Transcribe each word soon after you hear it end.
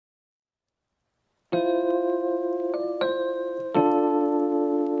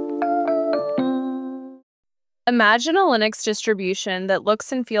Imagine a Linux distribution that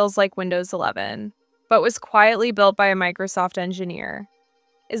looks and feels like Windows 11, but was quietly built by a Microsoft engineer.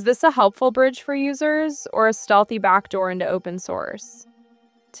 Is this a helpful bridge for users, or a stealthy backdoor into open source?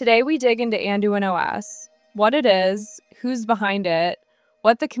 Today we dig into AnduinOS, what it is, who's behind it,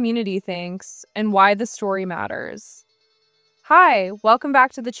 what the community thinks, and why the story matters. Hi, welcome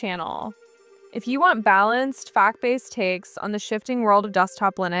back to the channel. If you want balanced, fact-based takes on the shifting world of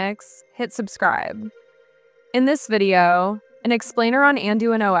desktop Linux, hit subscribe. In this video, an explainer on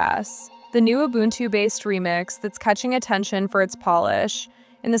AnduinOS, the new Ubuntu-based remix that's catching attention for its polish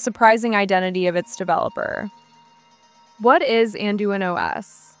and the surprising identity of its developer. What is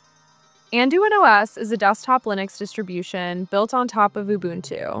AnduinOS? AnduinOS is a desktop Linux distribution built on top of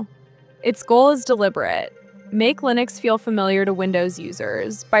Ubuntu. Its goal is deliberate: make Linux feel familiar to Windows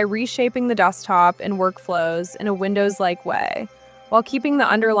users by reshaping the desktop and workflows in a Windows-like way, while keeping the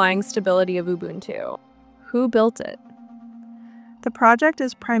underlying stability of Ubuntu. Who built it? The project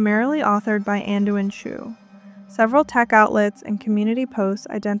is primarily authored by Anduin Xue. Several tech outlets and community posts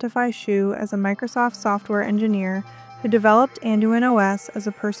identify Xue as a Microsoft software engineer who developed AnduinOS as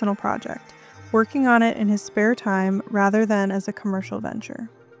a personal project, working on it in his spare time rather than as a commercial venture.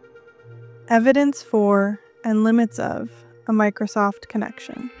 Evidence for and limits of a Microsoft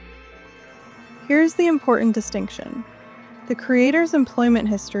connection. Here's the important distinction. The creator's employment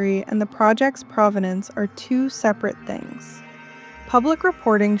history and the project's provenance are two separate things. Public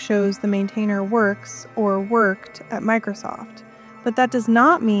reporting shows the maintainer works or worked at Microsoft, but that does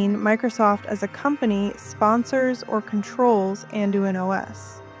not mean Microsoft as a company sponsors or controls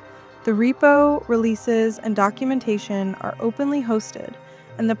AnduinOS. The repo, releases, and documentation are openly hosted,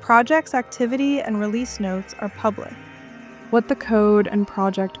 and the project's activity and release notes are public. What the code and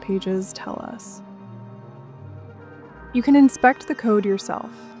project pages tell us. You can inspect the code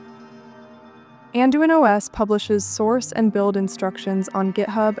yourself. AnduinOS publishes source and build instructions on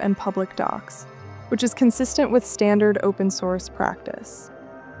GitHub and public docs, which is consistent with standard open source practice.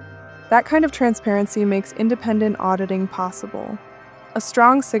 That kind of transparency makes independent auditing possible, a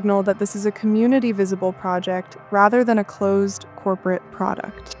strong signal that this is a community-visible project rather than a closed corporate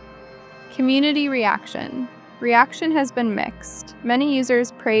product. Community reaction. Reaction has been mixed. Many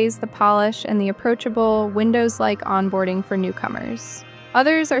users praise the polish and the approachable, Windows-like onboarding for newcomers.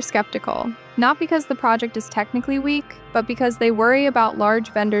 Others are skeptical, not because the project is technically weak, but because they worry about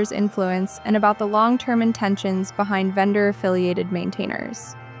large vendors' influence and about the long-term intentions behind vendor-affiliated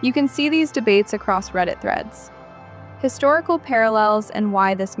maintainers. You can see these debates across Reddit threads. Historical parallels and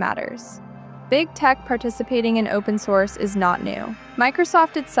why this matters. Big tech participating in open source is not new.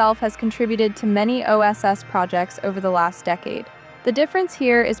 Microsoft itself has contributed to many OSS projects over the last decade. The difference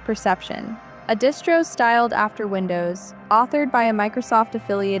here is perception. A distro styled after Windows, authored by a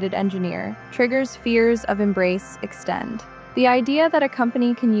Microsoft-affiliated engineer, triggers fears of embrace, extend. The idea that a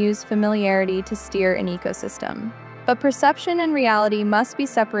company can use familiarity to steer an ecosystem. But perception and reality must be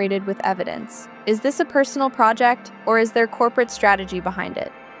separated with evidence. Is this a personal project, or is there corporate strategy behind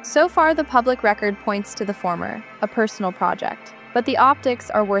it? So far, the public record points to the former, a personal project, but the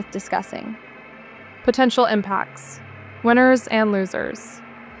optics are worth discussing. Potential impacts. Winners and losers.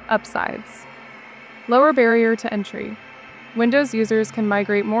 Upsides. Lower barrier to entry. Windows users can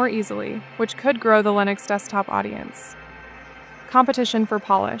migrate more easily, which could grow the Linux desktop audience. Competition for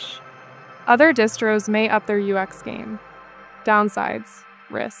polish. Other distros may up their UX game. Downsides.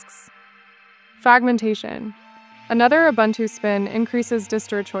 Risks. Fragmentation. Another Ubuntu spin increases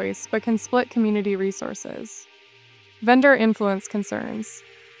distro choice but can split community resources. Vendor influence concerns.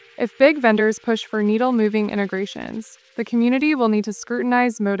 If big vendors push for needle-moving integrations, the community will need to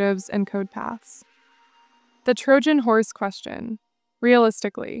scrutinize motives and code paths. The Trojan horse question.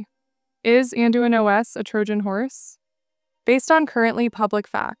 Realistically, is AnduinOS a Trojan horse? Based on currently public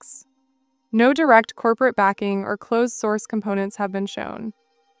facts, no direct corporate backing or closed source components have been shown.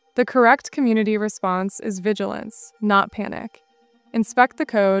 The correct community response is vigilance, not panic. Inspect the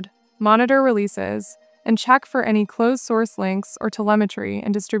code, monitor releases, and check for any closed source links or telemetry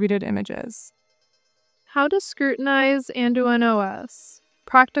in distributed images. How to scrutinize AnduinOS.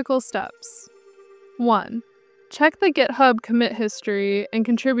 Practical steps. 1. Check the GitHub commit history and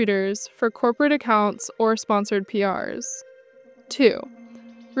contributors for corporate accounts or sponsored PRs. 2.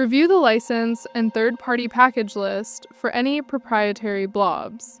 Review the license and third-party package list for any proprietary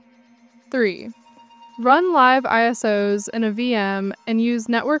blobs. 3. Run live ISOs in a VM and use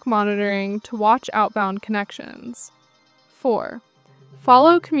network monitoring to watch outbound connections. 4.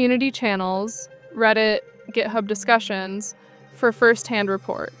 Follow community channels, Reddit, GitHub discussions, for first-hand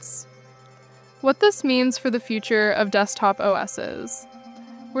reports. What this means for the future of desktop OSs.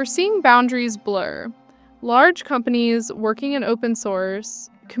 We're seeing boundaries blur. Large companies working in open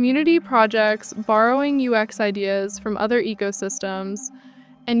source, community projects borrowing UX ideas from other ecosystems,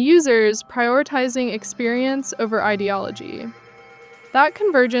 and users prioritizing experience over ideology. That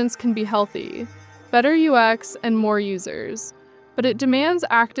convergence can be healthy, better UX and more users, but it demands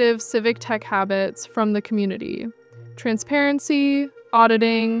active civic tech habits from the community, transparency,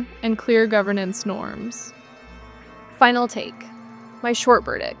 auditing, and clear governance norms. Final take. My short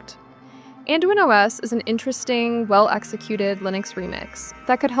verdict. AnduinOS is an interesting, well-executed Linux remix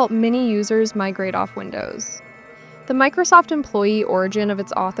that could help many users migrate off Windows. The Microsoft employee origin of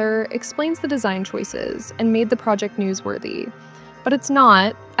its author explains the design choices and made the project newsworthy, but it's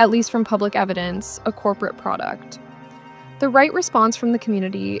not, at least from public evidence, a corporate product. The right response from the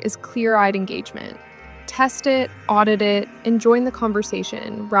community is clear-eyed engagement. Test it, audit it, and join the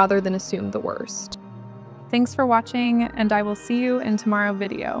conversation rather than assume the worst. Thanks for watching, and I will see you in tomorrow's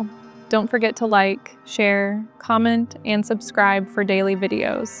video. Don't forget to like, share, comment, and subscribe for daily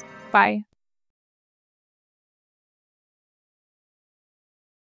videos. Bye.